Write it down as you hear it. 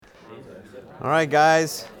All right,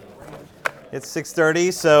 guys. It's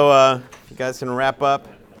 6:30, so you guys can wrap up.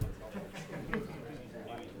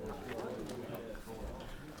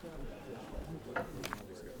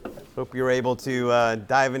 Hope you're able to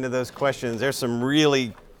dive into those questions. There's some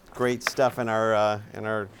really great stuff in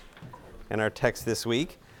our text this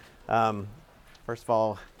week. First of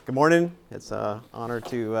all, good morning. It's an honor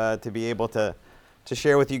to be able to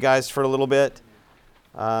share with you guys for a little bit.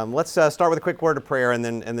 Let's start with a quick word of prayer, and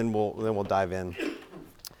then we'll dive in.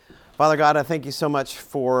 Father God, I thank you so much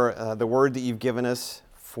for the word that you've given us,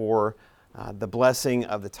 for the blessing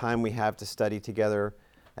of the time we have to study together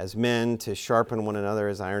as men, to sharpen one another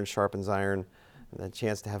as iron sharpens iron, and the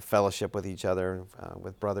chance to have fellowship with each other,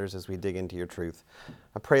 with brothers as we dig into your truth.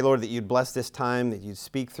 I pray, Lord, that you'd bless this time, that you'd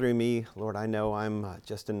speak through me. Lord, I know I'm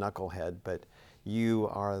just a knucklehead, but you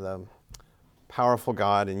are the powerful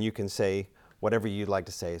God, and you can say whatever you'd like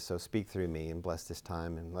to say. So speak through me and bless this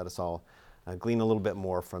time, and let us all glean a little bit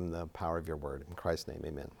more from the power of your word. In Christ's name,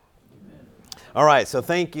 amen. All right, so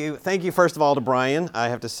thank you. Thank you, first of all, to Brian. I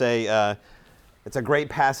have to say, it's a great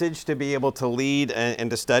passage to be able to lead and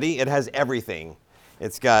to study. It has everything.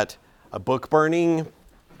 It's got a book burning,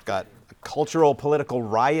 it's got a cultural, political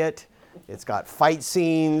riot, it's got fight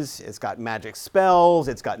scenes, it's got magic spells,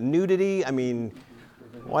 it's got nudity. I mean,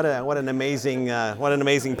 what an amazing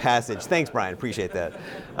passage. Thanks, Brian. Appreciate that.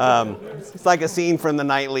 It's like a scene from the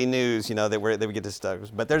nightly news, that we get to stuff.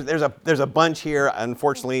 But there's a bunch here.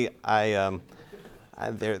 Unfortunately, I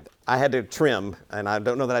had to trim, and I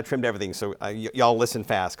don't know that I trimmed everything. So y'all listen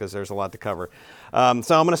fast because there's a lot to cover. So I'm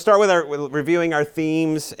going to start with reviewing our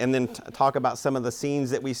themes, and then talk about some of the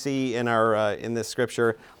scenes that we see in this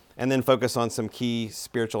scripture, and then focus on some key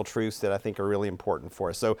spiritual truths that I think are really important for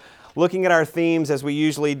us. So looking at our themes as we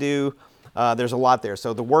usually do, there's a lot there.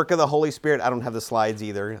 So the work of the Holy Spirit, I don't have the slides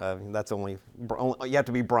either. That's only you have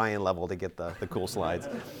to be Brian level to get the cool slides.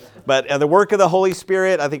 But the work of the Holy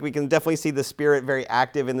Spirit, I think we can definitely see the Spirit very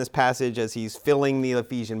active in this passage as he's filling the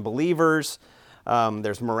Ephesian believers.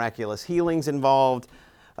 There's miraculous healings involved.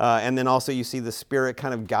 And then also you see the Spirit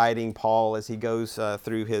kind of guiding Paul as he goes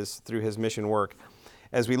through his mission work.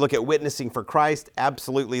 As we look at witnessing for Christ,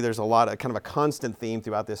 absolutely there's a lot of kind of a constant theme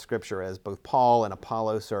throughout this scripture as both Paul and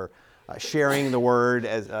Apollos are sharing the word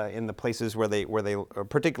as in the places where they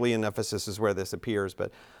particularly in Ephesus is where this appears,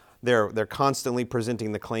 but they're constantly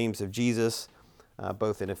presenting the claims of Jesus,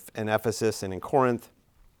 both in Ephesus and in Corinth.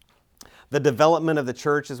 The development of the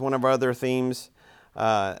church is one of our other themes.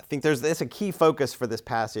 I think it's a key focus for this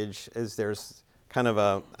passage is there's kind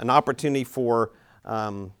of an opportunity for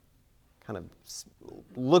kind of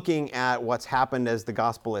looking at what's happened as the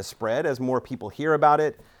gospel has spread, as more people hear about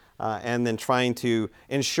it, and then trying to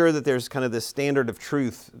ensure that there's kind of this standard of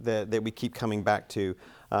truth that we keep coming back to.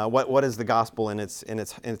 What is the gospel in its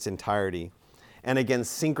entirety? And again,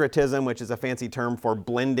 syncretism, which is a fancy term for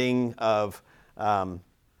blending of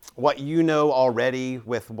what you know already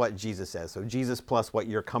with what Jesus says. So Jesus plus what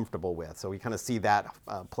you're comfortable with. So we kind of see that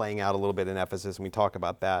playing out a little bit in Ephesus, and we talk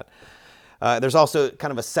about that. There's also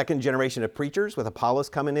kind of a second generation of preachers with Apollos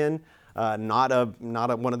coming in, not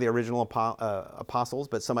one of the original apostles,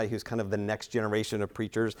 but somebody who's kind of the next generation of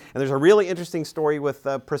preachers. And there's a really interesting story with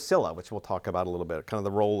Priscilla, which we'll talk about a little bit, kind of the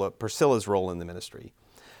role of Priscilla's role in the ministry.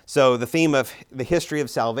 So the theme of the history of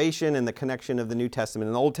salvation and the connection of the New Testament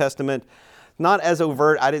and the Old Testament, not as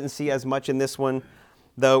overt. I didn't see as much in this one,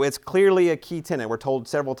 though it's clearly a key tenet. We're told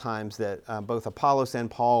several times that both Apollos and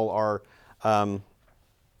Paul are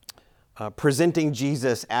presenting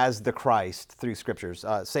Jesus as the Christ through scriptures.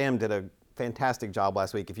 Sam did a fantastic job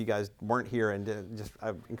last week. If you guys weren't here,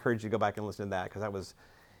 I encourage you to go back and listen to that because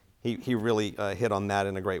he really hit on that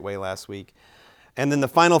in a great way last week. And then the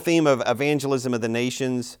final theme of evangelism of the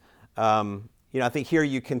nations. I think here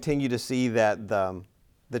you continue to see that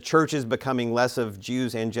the church is becoming less of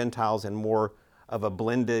Jews and Gentiles and more of a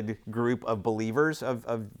blended group of believers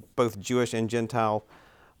of both Jewish and Gentile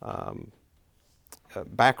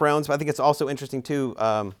backgrounds. But I think it's also interesting too,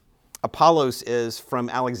 Apollos is from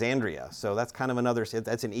Alexandria. So that's kind of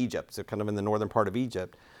that's in Egypt, so kind of in the northern part of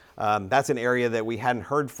Egypt. That's an area that we hadn't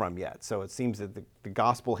heard from yet. So it seems that the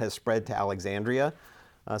gospel has spread to Alexandria.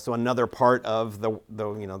 So another part of the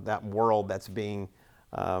that world that's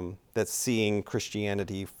seeing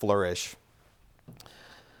Christianity flourish.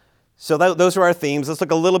 So those are our themes. Let's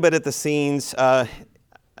look a little bit at the scenes.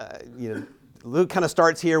 Luke kind of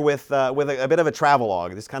starts here with a bit of a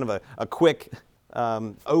travelogue. This kind of a quick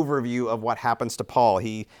overview of what happens to Paul.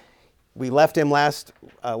 We left him last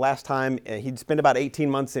time. He'd spent about 18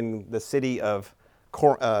 months in the city of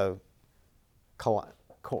Corinth.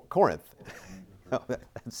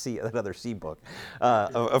 another C book,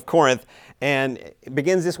 of Corinth. And it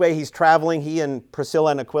begins this way. He's traveling. He and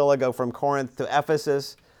Priscilla and Aquila go from Corinth to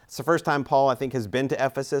Ephesus. It's the first time Paul, I think, has been to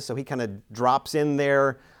Ephesus, so he kind of drops in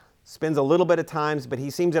there, spends a little bit of time, but he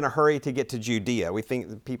seems in a hurry to get to Judea. We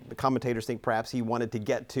think, the commentators think perhaps he wanted to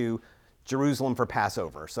get to Jerusalem for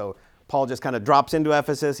Passover. So Paul just kind of drops into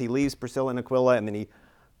Ephesus. He leaves Priscilla and Aquila, and then he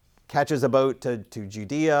catches a boat to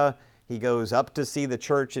Judea. He goes up to see the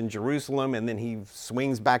church in Jerusalem, and then he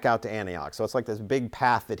swings back out to Antioch. So it's like this big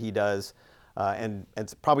path that he does, and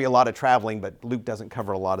it's probably a lot of traveling, but Luke doesn't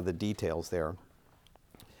cover a lot of the details there.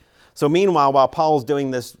 So meanwhile, while Paul's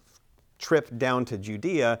doing this trip down to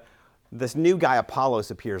Judea, this new guy,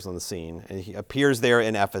 Apollos, appears on the scene, and he appears there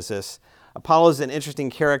in Ephesus. Apollos is an interesting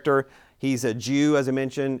character. He's a Jew, as I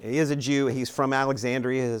mentioned. He is a Jew. He's from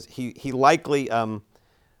Alexandria. He likely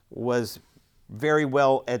was very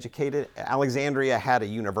well educated. Alexandria had a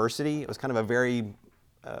university. It was kind of a very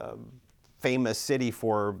famous city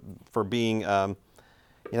for being,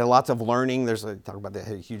 lots of learning. There's talk about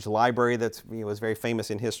the huge library that's was very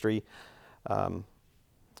famous in history.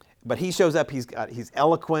 But he shows up. He's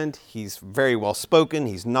eloquent. He's very well spoken.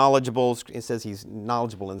 He's knowledgeable. It says he's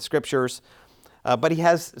knowledgeable in the scriptures. But he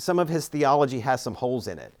has some of his theology has some holes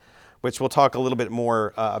in it, which we'll talk a little bit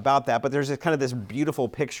more about that. But there's kind of this beautiful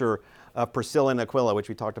picture of Priscilla and Aquila, which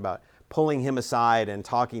we talked about, pulling him aside and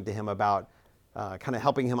talking to him about kind of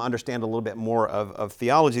helping him understand a little bit more of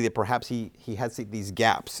theology, that perhaps he has these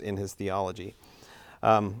gaps in his theology.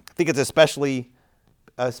 I think it's especially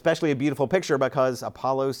a beautiful picture because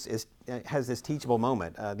Apollos has this teachable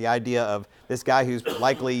moment. The idea of this guy who's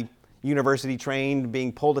likely university trained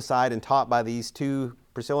being pulled aside and taught by these two,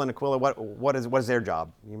 Priscilla and Aquila. What is their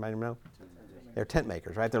job? You might know. They're tent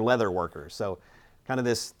makers, right? They're leather workers. So kind of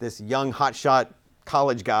this young hotshot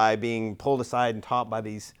college guy being pulled aside and taught by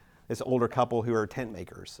this older couple who are tent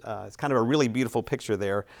makers. It's kind of a really beautiful picture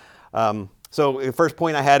there. So the first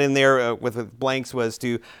point I had in there with blanks was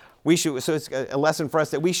so it's a lesson for us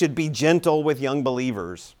that we should be gentle with young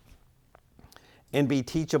believers and be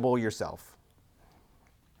teachable yourself.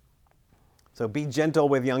 So be gentle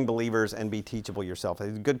with young believers and be teachable yourself.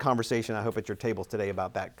 It's a good conversation, I hope, at your tables today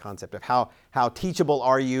about that concept of how teachable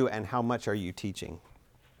are you and how much are you teaching.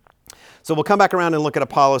 So we'll come back around and look at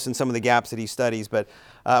Apollos and some of the gaps that he studies, but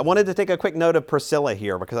I wanted to take a quick note of Priscilla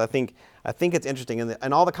here because I think it's interesting.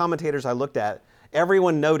 And all the commentators I looked at,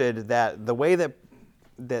 everyone noted that the way that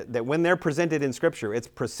when they're presented in Scripture, it's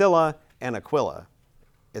Priscilla and Aquila.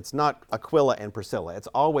 It's not Aquila and Priscilla. It's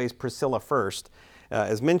always Priscilla first,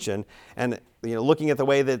 as mentioned. And looking at the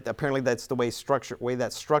way that apparently that's the way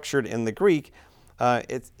that's structured in the Greek,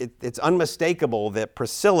 it's unmistakable that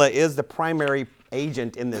Priscilla is the primary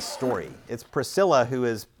agent in this story. It's Priscilla who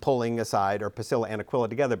is pulling aside, or Priscilla and Aquila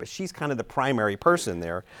together, but she's kind of the primary person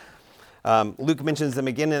there. Luke mentions them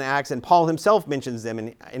again in Acts, and Paul himself mentions them.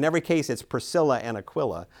 In every case, it's Priscilla and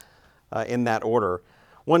Aquila in that order.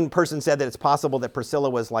 One person said that it's possible that Priscilla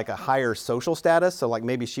was like a higher social status, so like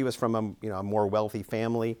maybe she was from a more wealthy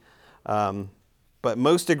family. But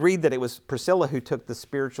most agreed that it was Priscilla who took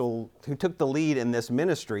the lead in this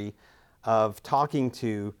ministry of talking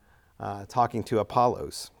to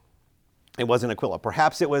Apollos. It wasn't Aquila.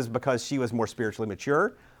 Perhaps it was because she was more spiritually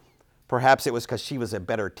mature. Perhaps it was because she was a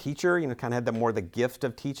better teacher, kind of had more the gift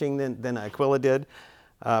of teaching than Aquila did.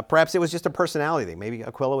 Perhaps it was just a personality thing. Maybe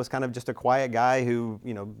Aquila was kind of just a quiet guy who,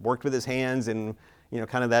 worked with his hands and,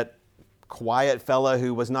 kind of that quiet fella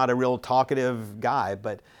who was not a real talkative guy.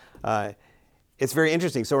 But it's very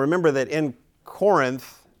interesting. So remember that in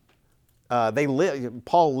Corinth,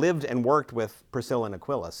 Paul lived and worked with Priscilla and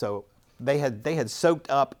Aquila. So they had soaked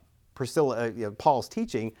up Paul's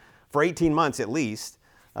teaching for 18 months at least,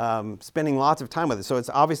 spending lots of time with it. So it's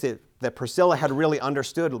obvious that Priscilla had really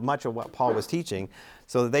understood much of what Paul was teaching,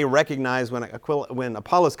 so that they recognize when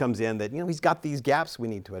Apollos comes in that he's got these gaps we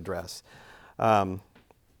need to address.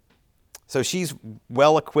 So she's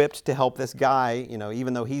well equipped to help this guy,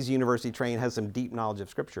 even though he's university trained, has some deep knowledge of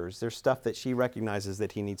scriptures. There's stuff that she recognizes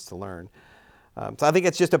that he needs to learn. So I think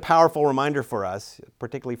it's just a powerful reminder for us,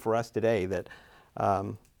 particularly for us today, that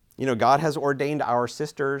God has ordained our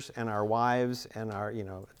sisters and our wives and our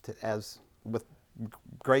as with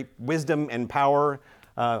great wisdom and power,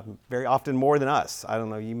 very often more than us. I don't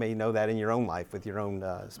know. You may know that in your own life with your own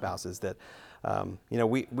spouses that.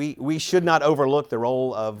 We should not overlook the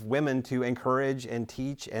role of women to encourage and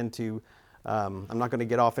teach and to, I'm not going to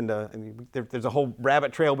get off into, there's a whole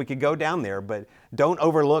rabbit trail we could go down there, but don't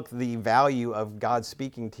overlook the value of God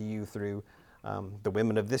speaking to you through the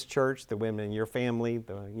women of this church, the women in your family,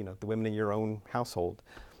 the women in your own household.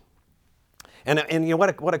 And you know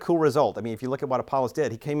what a cool result. I mean, if you look at what Apollos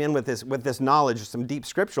did, he came in with this knowledge, some deep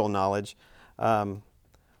scriptural knowledge.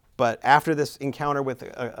 But after this encounter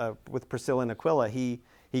with Priscilla and Aquila, he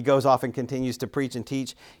goes off and continues to preach and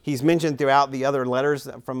teach. He's mentioned throughout the other letters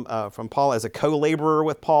from Paul as a co-laborer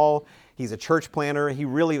with Paul. He's a church planner. He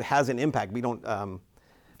really has an impact. We don't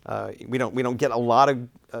get a lot of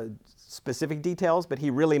specific details, but he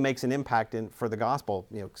really makes an impact for the gospel,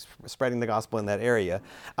 spreading the gospel in that area.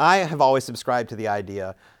 I have always subscribed to the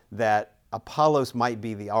idea that Apollos might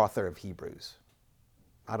be the author of Hebrews.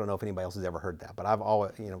 I don't know if anybody else has ever heard that, but I've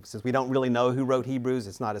always, since we don't really know who wrote Hebrews,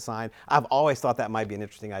 it's not assigned. I've always thought that might be an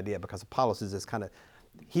interesting idea because Apollos is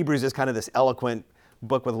Hebrews is kind of this eloquent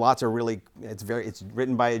book with lots of it's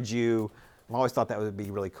written by a Jew. I've always thought that would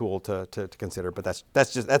be really cool to consider, but that's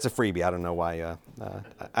a freebie. I don't know why.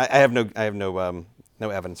 I have no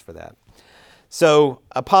evidence for that. So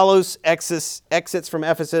Apollos exits from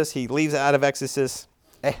Ephesus. He leaves out of exits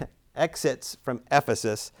from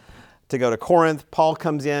Ephesus to go to Corinth. Paul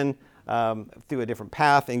comes in through a different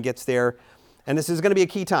path and gets there, and this is going to be a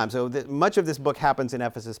key time. So much of this book happens in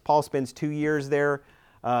Ephesus. Paul spends 2 years there,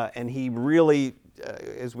 and he really.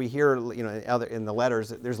 As we hear, in the letters,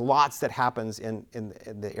 there's lots that happens in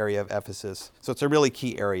the area of Ephesus. So it's a really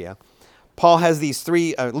key area. Luke has these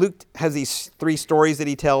three stories that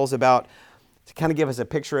he tells about to kind of give us a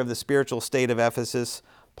picture of the spiritual state of Ephesus.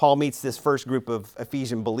 Paul meets this first group of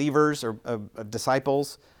Ephesian believers or of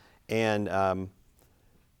disciples, and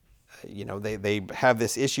they have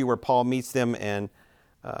this issue where Paul meets them, and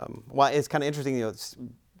it's kind of interesting.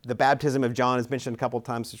 The baptism of John is mentioned a couple of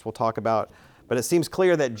times, which we'll talk about. But it seems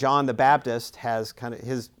clear that John the Baptist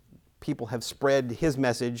his people have spread his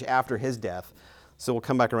message after his death. So we'll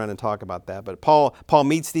come back around and talk about that. But Paul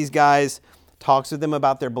meets these guys, talks with them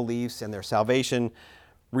about their beliefs and their salvation,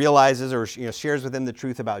 realizes or shares with them the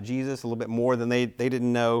truth about Jesus a little bit more than they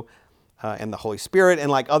didn't know, and the Holy Spirit. And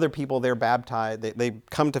like other people, they're baptized. They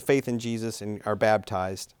come to faith in Jesus and are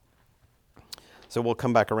baptized. So we'll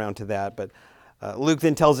come back around to that. But Luke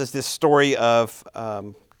then tells us this story of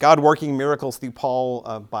God working miracles through Paul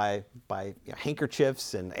by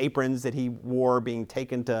handkerchiefs and aprons that he wore being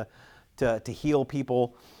taken to heal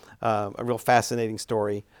people. A real fascinating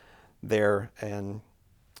story there.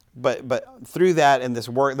 But through that and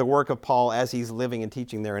the work of Paul as he's living and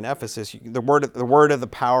teaching there in Ephesus, the word of the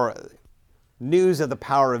power, news of the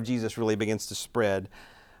power of Jesus really begins to spread.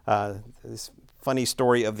 This funny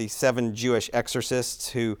story of the 7 Jewish exorcists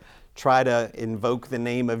who try to invoke the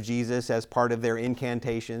name of Jesus as part of their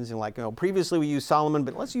incantations, and previously we used Solomon,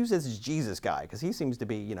 but let's use this Jesus guy because he seems to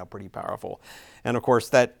be pretty powerful, and of course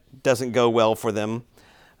that doesn't go well for them.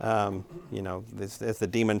 As the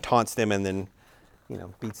demon taunts them and then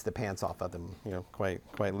beats the pants off of them, quite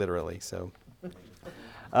literally. So,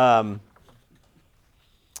 but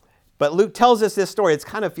Luke tells us this story. It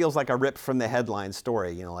kind of feels like a ripped from the headline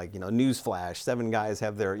story. Newsflash: 7 guys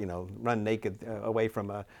have their run naked away from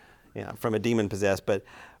a demon possessed. But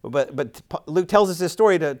Luke tells us this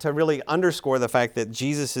story to really underscore the fact that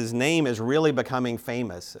Jesus' name is really becoming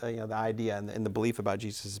famous. The idea and the belief about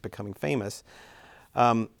Jesus is becoming famous.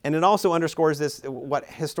 And it also underscores what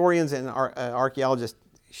historians and archaeologists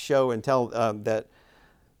show and tell,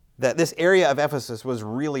 that this area of Ephesus was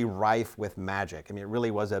really rife with magic. I mean, it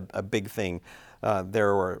really was a big thing.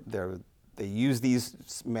 They used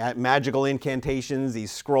these magical incantations,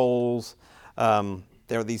 these scrolls.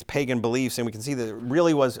 There are these pagan beliefs, and we can see that it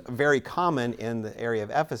really was very common in the area of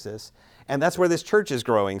Ephesus, and that's where this church is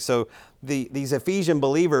growing. So these Ephesian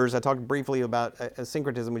believers, I talked briefly about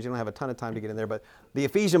syncretism, which you don't have a ton of time to get in there, but the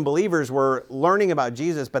Ephesian believers were learning about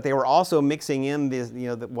Jesus, but they were also mixing in this,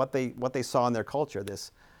 what they saw in their culture,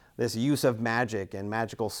 this use of magic and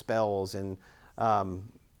magical spells, and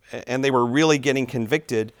they were really getting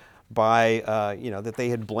convicted by that they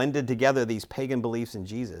had blended together these pagan beliefs in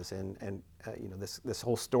Jesus, and this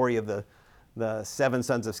whole story of the 7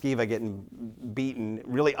 sons of Sceva getting beaten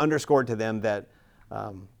really underscored to them that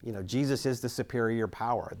Jesus is the superior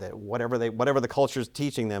power. That whatever the culture is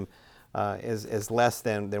teaching them is less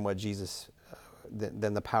than what Jesus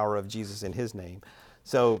than the power of Jesus in His name.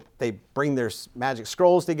 So they bring their magic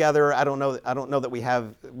scrolls together. I don't know that we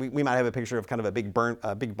might have a picture of kind of a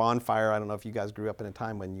big bonfire. I don't know if you guys grew up in a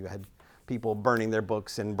time when you had people burning their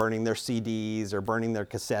books and burning their CDs or burning their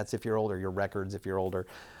cassettes if you're older, your records if you're older,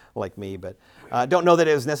 like me. But don't know that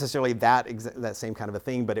it was necessarily that same kind of a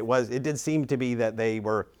thing. But it did seem to be that they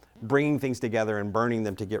were bringing things together and burning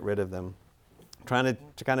them to get rid of them, trying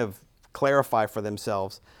to kind of clarify for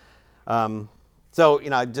themselves. So,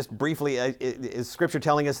 just briefly, is Scripture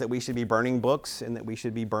telling us that we should be burning books and that we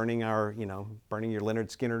should be burning burning your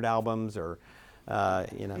Leonard Skinner albums, or, I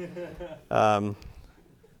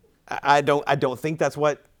don't think that's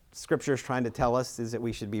what Scripture is trying to tell us. Is that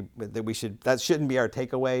that shouldn't be our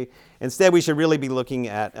takeaway. Instead, we should really be looking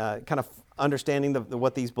at kind of understanding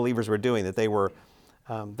what these believers were doing. That they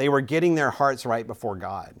were getting their hearts right before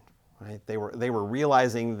God. Right? They were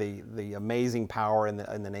realizing the amazing power in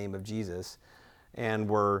the name of Jesus, and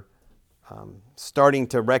were starting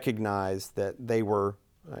to recognize that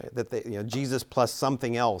Jesus plus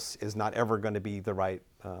something else is not ever going to be the right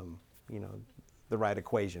the right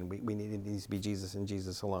equation. We need it needs to be Jesus and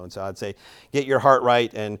Jesus alone. So I'd say get your heart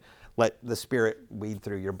right and let the Spirit weed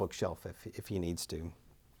through your bookshelf if he needs to.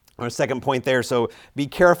 Our second point there. So be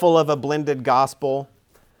careful of a blended gospel.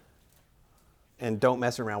 And don't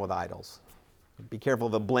mess around with idols. Be careful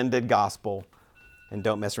of a blended gospel, and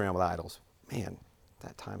don't mess around with idols. Man,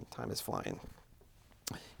 that time is flying.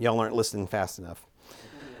 Y'all aren't listening fast enough.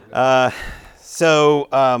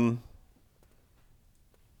 So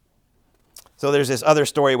there's this other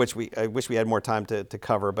story which I wish we had more time to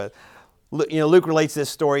cover, but Luke relates this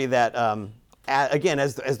story that again,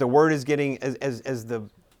 as the word is getting, as the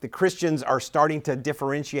Christians are starting to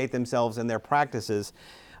differentiate themselves in their practices.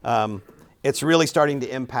 It's really starting to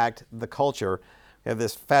impact the culture. We have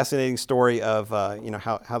this fascinating story of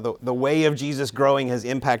how the way of Jesus growing has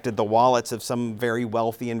impacted the wallets of some very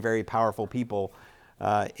wealthy and very powerful people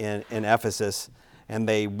in Ephesus, and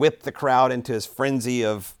they whipped the crowd into this frenzy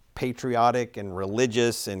of patriotic and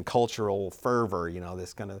religious and cultural fervor.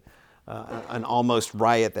 This kind of an almost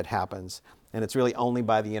riot that happens, and it's really only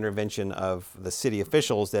by the intervention of the city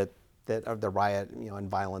officials that the riot and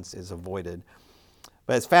violence is avoided.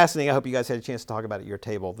 But it's fascinating. I hope you guys had a chance to talk about it at your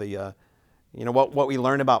table. What we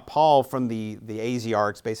learn about Paul from the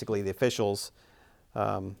Asiarchs, basically the officials,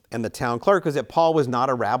 and the town clerk, was that Paul was not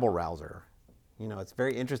a rabble rouser. It's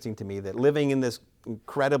very interesting to me that living in this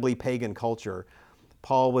incredibly pagan culture,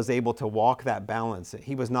 Paul was able to walk that balance.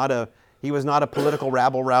 He was not a political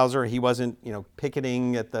rabble rouser. He wasn't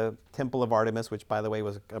picketing at the Temple of Artemis, which by the way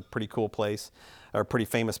was a pretty cool place, or a pretty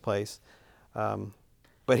famous place.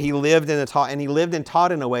 But he lived and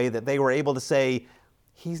taught in a way that they were able to say,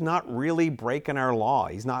 he's not really breaking our law.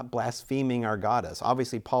 He's not blaspheming our goddess.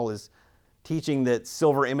 Obviously, Paul is teaching that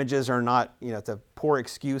silver images are not, it's a poor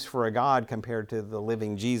excuse for a god compared to the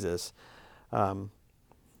living Jesus.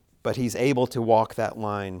 But he's able to walk that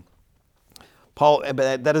line. But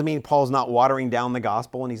that doesn't mean Paul's not watering down the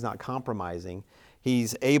gospel and he's not compromising.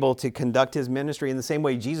 He's able to conduct his ministry in the same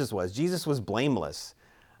way Jesus was. Jesus was blameless.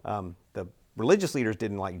 The religious leaders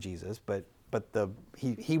didn't like Jesus, but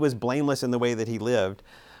he was blameless in the way that he lived.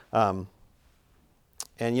 And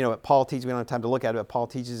Paul teaches, we don't have time to look at it, but Paul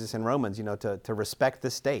teaches us in Romans, to respect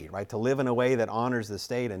the state, right? To live in a way that honors the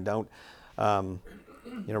state and don't,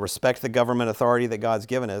 respect the government authority that God's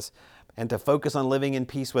given us, and to focus on living in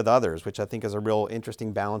peace with others, which I think is a real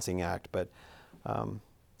interesting balancing act. But,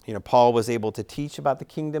 Paul was able to teach about the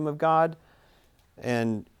kingdom of God,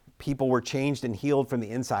 and people were changed and healed from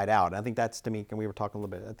the inside out. And I think that's, to me, and we were talking a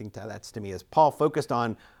little bit, I think that's, to me, is Paul focused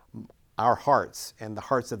on our hearts and the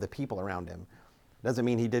hearts of the people around him. Doesn't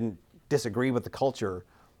mean he didn't disagree with the culture,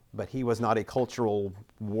 but he was not a cultural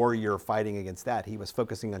warrior fighting against that. He was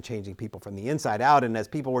focusing on changing people from the inside out, and as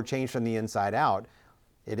people were changed from the inside out,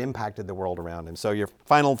 it impacted the world around him. So your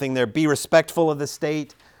final thing there, be respectful of the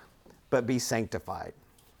state, but be sanctified.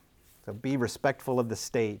 So be respectful of the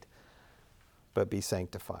state, but be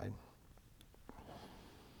sanctified.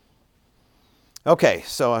 Okay,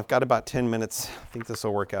 so I've got about 10 minutes. I think this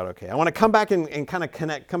will work out okay. I want to come back and kind of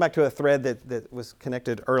come back to a thread that was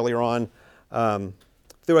connected earlier on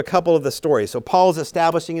through a couple of the stories. So Paul's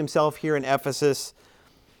establishing himself here in Ephesus,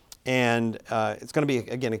 and it's going to be,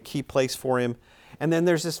 again, a key place for him. And then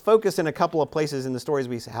there's this focus in a couple of places in the stories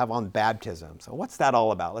we have on baptism. So what's that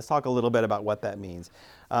all about? Let's talk a little bit about what that means.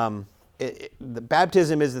 The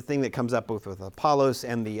baptism is the thing that comes up both with Apollos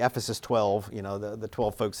and the Ephesus 12, the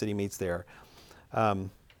 12 folks that he meets there.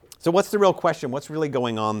 So what's the real question? What's really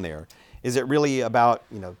going on there? Is it really about,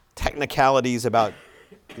 technicalities about,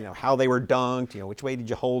 how they were dunked, which way did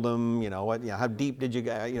you hold them, how deep did you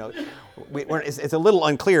go, it's a little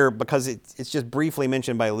unclear because it's just briefly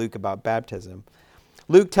mentioned by Luke about baptism.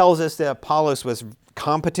 Luke tells us that Apollos was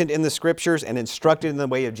competent in the scriptures and instructed in the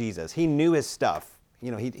way of Jesus. He knew his stuff. He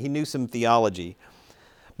knew some theology,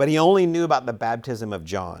 but he only knew about the baptism of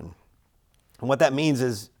John. And what that means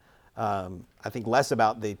is I think less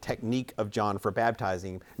about the technique of John for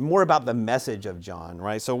baptizing, more about the message of John,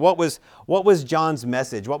 right? So what was John's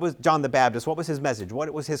message? What was John the Baptist? What was his message?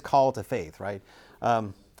 What was his call to faith, right?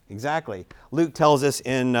 Exactly. Luke tells us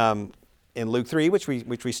in Luke 3, which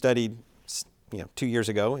we studied 2 years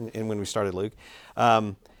ago, and when we started Luke,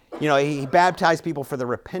 he baptized people for the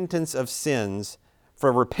repentance of sins,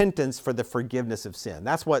 for repentance for the forgiveness of sin.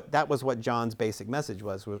 That was what John's basic message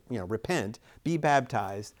was repent, be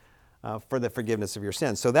baptized for the forgiveness of your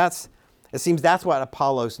sins. So it seems that's what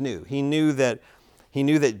Apollos knew. He knew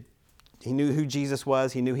who Jesus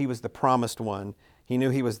was. He knew he was the promised one. He knew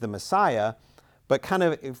he was the Messiah. But kind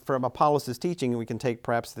of from Apollos' teaching, we can take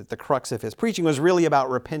perhaps that the crux of his preaching was really about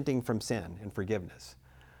repenting from sin and forgiveness.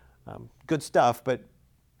 Good stuff, but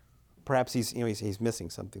perhaps he's missing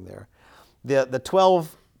something there. The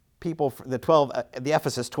 12 people, the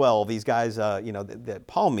Ephesus 12, these guys, that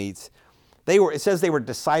Paul meets, it says they were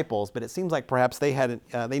disciples, but it seems like perhaps they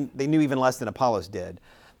knew even less than Apollos did.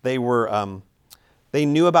 They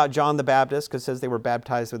knew about John the Baptist, because it says they were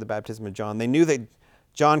baptized with the baptism of John. They knew that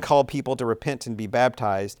John called people to repent and be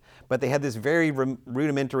baptized, but they had this very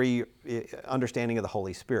rudimentary understanding of the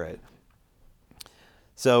Holy Spirit.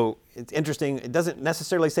 So it's interesting. It doesn't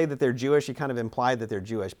necessarily say that they're Jewish. He kind of implied that they're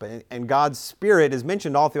Jewish, and God's Spirit is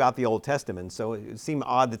mentioned all throughout the Old Testament. So it seemed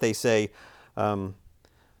odd that they say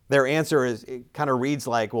their answer it kind of reads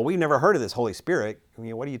like, "Well, we've never heard of this Holy Spirit.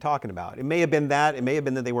 What are you talking about?" It may have been that. It may have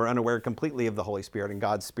been that they were unaware completely of the Holy Spirit and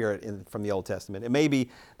God's Spirit from the Old Testament. It may be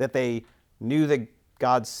that they knew that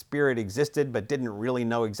God's Spirit existed, but didn't really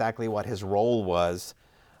know exactly what his role was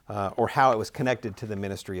or how it was connected to the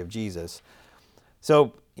ministry of Jesus.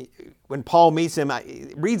 So when Paul meets him,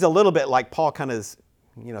 it reads a little bit like Paul kind of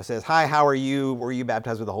says, "Hi, how are you? Were you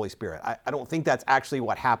baptized with the Holy Spirit?" I don't think that's actually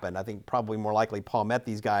what happened. I think probably more likely Paul met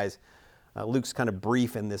these guys. Luke's kind of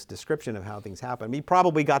brief in this description of how things happened. He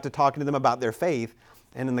probably got to talking to them about their faith,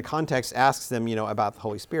 and in the context asks them, about the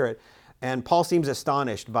Holy Spirit. And Paul seems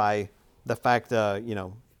astonished by the fact,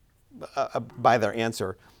 by their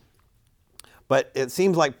answer. But it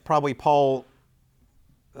seems like probably Paul,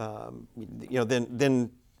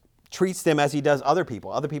 then treats them as he does other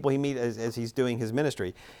people he meets as he's doing his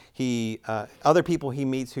ministry. Other people he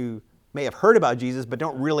meets who may have heard about Jesus but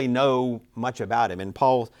don't really know much about him. And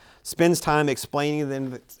Paul spends time explaining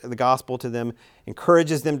them the gospel to them,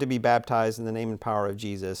 encourages them to be baptized in the name and power of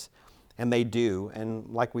Jesus. And they do, and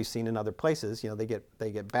like we've seen in other places, they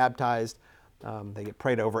get baptized, they get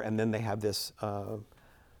prayed over, and then they have this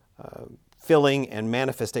filling and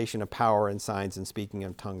manifestation of power and signs and speaking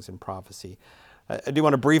of tongues and prophecy. I do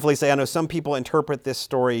want to briefly say, I know some people interpret this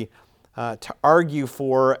story to argue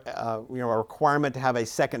for a requirement to have a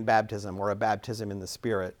second baptism or a baptism in the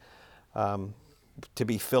Spirit, to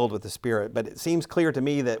be filled with the Spirit. But it seems clear to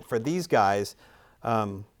me that for these guys,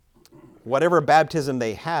 whatever baptism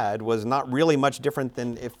they had was not really much different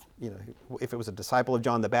than if it was a disciple of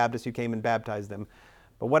John the Baptist who came and baptized them.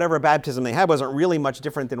 But whatever baptism they had wasn't really much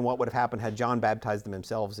different than what would have happened had John baptized them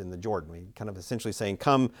themselves in the Jordan. He kind of essentially saying,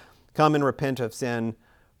 come and repent of sin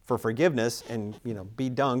for forgiveness, and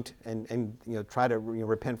be dunked and try to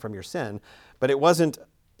repent from your sin. But it wasn't.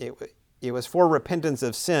 It was for repentance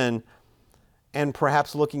of sin, and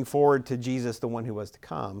perhaps looking forward to Jesus, the one who was to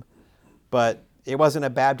come. But it wasn't a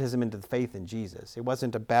baptism into the faith in Jesus. It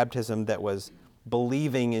wasn't a baptism that was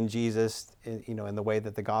believing in Jesus, in the way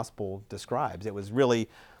that the gospel describes. It was really,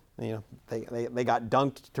 they got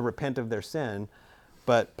dunked to repent of their sin,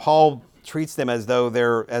 but Paul treats them as though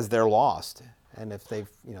they're lost, and if they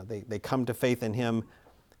come to faith in him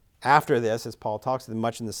after this, as Paul talks to them,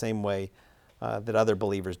 much in the same way that other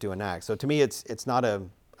believers do in Acts. So to me, it's not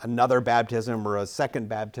another baptism or a second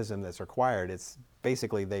baptism that's required. It's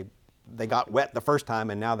basically they got wet the first time,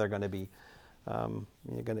 and now they're going to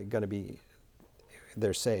be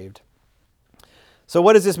they're saved. So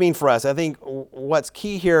what does this mean for us? I think what's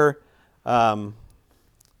key here is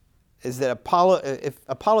that if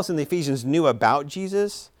Apollos and the Ephesians knew about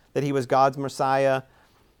Jesus, that he was God's Messiah,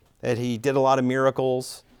 that he did a lot of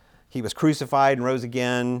miracles, he was crucified and rose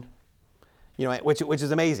again, which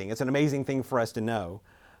is amazing. It's an amazing thing for us to know.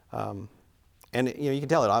 And you can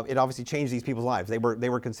tell it obviously changed these people's lives. They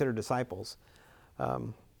were considered disciples.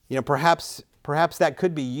 Perhaps that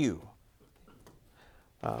could be you.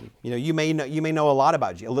 You may know a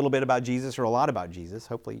little bit about Jesus or a lot about Jesus.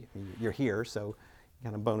 Hopefully you're here, so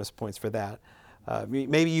kind of bonus points for that.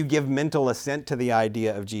 Maybe you give mental assent to the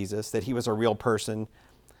idea of Jesus, that he was a real person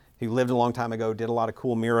who lived a long time ago, did a lot of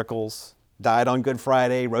cool miracles, died on Good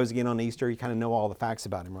Friday, rose again on Easter. You kind of know all the facts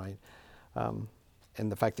about him, right?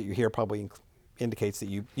 And the fact that you're here probably indicates that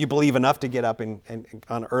you believe enough to get up and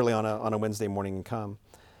early on a Wednesday morning and come.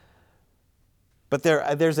 But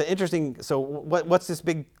there's an interesting. So what's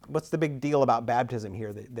the big deal about baptism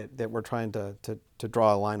here that we're trying to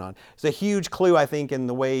draw a line on? It's a huge clue, I think, in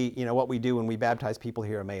the way what we do when we baptize people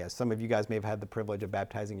here at Emmaus. Some of you guys may have had the privilege of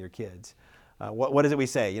baptizing your kids. What is it we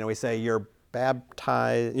say? We say you're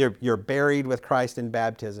baptized, you're buried with Christ in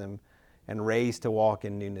baptism, and raised to walk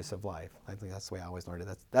in newness of life. I think that's the way I always learned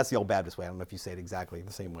it. That's the old Baptist way. I don't know if you say it exactly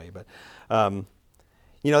the same way, but.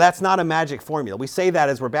 That's not a magic formula. We say that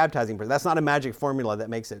as we're baptizing, but that's not a magic formula that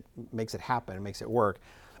makes it happen, makes it work.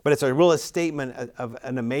 But it's a real statement of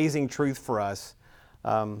an amazing truth for us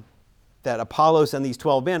that Apollos and these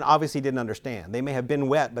 12 men obviously didn't understand. They may have been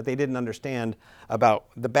wet, but they didn't understand about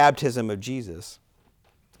the baptism of Jesus.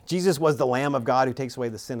 Jesus was the Lamb of God who takes away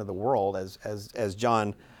the sin of the world, as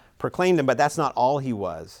John proclaimed him, but that's not all he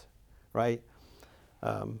was, right?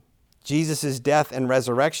 Jesus' death and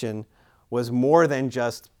resurrection was more than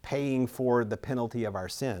just paying for the penalty of our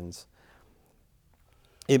sins.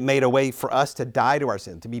 It made a way for us to die to our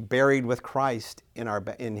sin, to be buried with Christ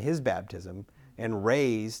in his baptism and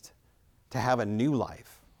raised to have a new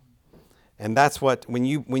life. And that's what, when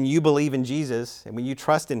you believe in Jesus and when you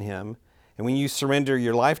trust in him and when you surrender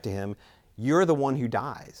your life to him, you're the one who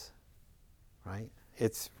dies, right?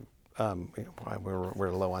 It's,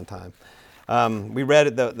 we're low on time. We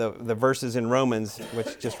read the verses in Romans,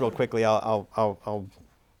 which just real quickly I'll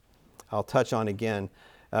touch on again.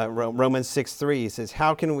 Romans 6:3 says,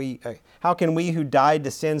 "How can we who died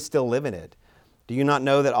to sin still live in it? Do you not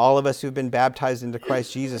know that all of us who've been baptized into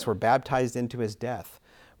Christ Jesus were baptized into his death?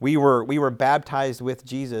 We were baptized with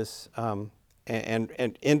Jesus and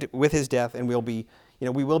with his death, and we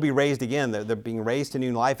will be raised again. The being raised to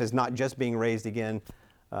new life is not just being raised again,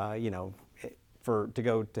 to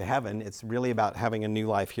go to heaven. It's really about having a new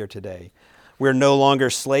life here today. We're no longer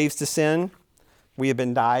slaves to sin. We have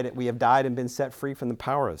died and been set free from the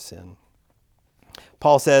power of sin.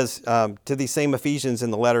 Paul says to these same Ephesians in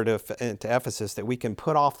the letter to Ephesus that we can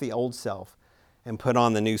put off the old self and put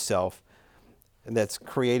on the new self that's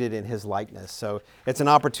created in his likeness. So it's an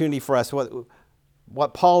opportunity for us.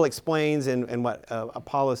 What Paul explains and what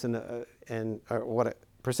Apollos and what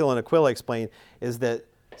Priscilla and Aquila explain is that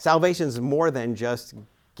salvation is more than just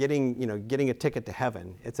getting a ticket to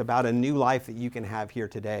heaven. It's about a new life that you can have here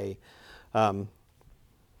today. I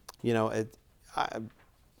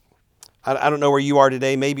don't know where you are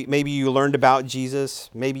today. Maybe you learned about Jesus.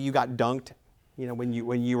 Maybe you got dunked, when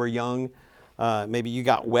you were young. Maybe you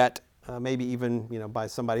got wet. Maybe even by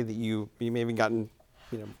somebody that you may have gotten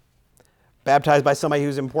baptized by somebody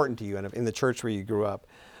who's important to you in the church where you grew up.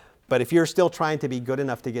 But if you're still trying to be good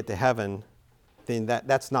enough to get to heaven, then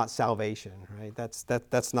that's not salvation, right?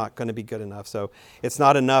 That's not going to be good enough. So it's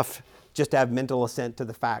not enough just to have mental assent to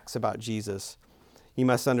the facts about Jesus. You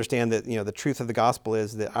must understand that the truth of the gospel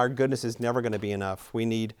is that our goodness is never going to be enough. We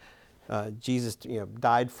need Jesus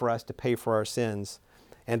died for us to pay for our sins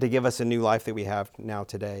and to give us a new life that we have now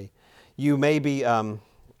today. You may be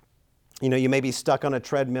you may be stuck on a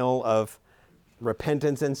treadmill of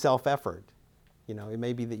repentance and self-effort. It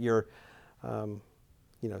may be that you're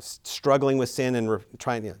struggling with sin and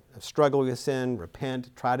trying to struggle with sin,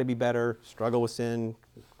 repent, try to be better, struggle with sin,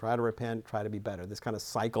 try to repent, try to be better. This kind of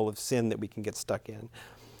cycle of sin that we can get stuck in.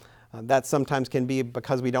 That sometimes can be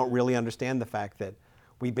because we don't really understand the fact that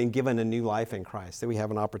we've been given a new life in Christ, that we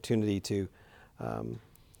have an opportunity to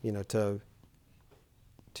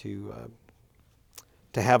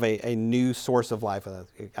have a new source of life.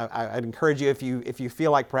 I'd encourage you, if you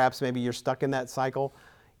feel like perhaps maybe you're stuck in that cycle,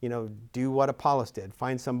 do what Apollos did.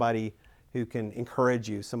 Find somebody who can encourage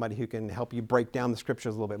you, somebody who can help you break down the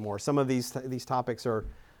scriptures a little bit more. Some of these topics are,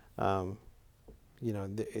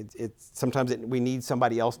 sometimes we need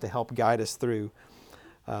somebody else to help guide us through.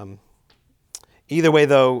 Either way,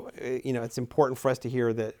 though, it's important for us to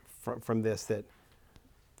hear that from this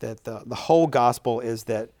that the whole gospel is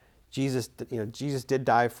that Jesus did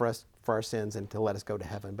die for us for our sins and to let us go to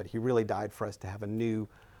heaven, but he really died for us to have a new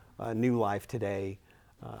life today.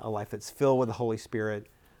 A life that's filled with the Holy Spirit,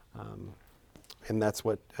 and that's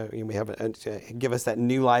what we have. Give us that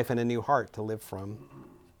new life and a new heart to live from.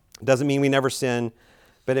 It doesn't mean we never sin,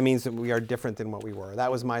 but it means that we are different than what we were.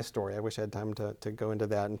 That was my story. I wish I had time to go into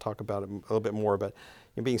that and talk about it a little bit more. But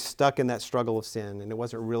being stuck in that struggle of sin, and it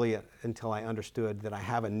wasn't really until I understood that I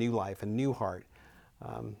have a new life, a new heart,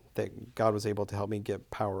 that God was able to help me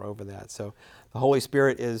get power over that. So the Holy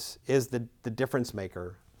Spirit is the difference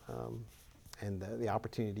maker. And the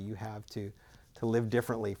opportunity you have to live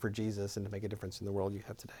differently for Jesus and to make a difference in the world you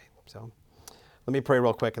have today. So let me pray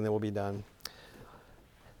real quick and then we'll be done.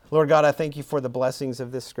 Lord God, I thank you for the blessings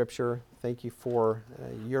of this scripture. Thank you for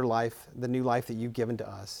your life, the new life that you've given to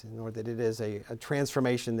us. And Lord, that it is a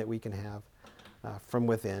transformation that we can have from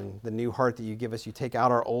within. The new heart that you give us, you take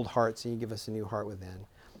out our old hearts and you give us a new heart within.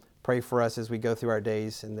 Pray for us as we go through our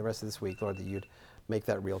days and the rest of this week, Lord, that you'd make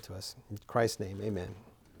that real to us. In Christ's name, amen.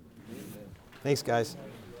 Thanks, guys.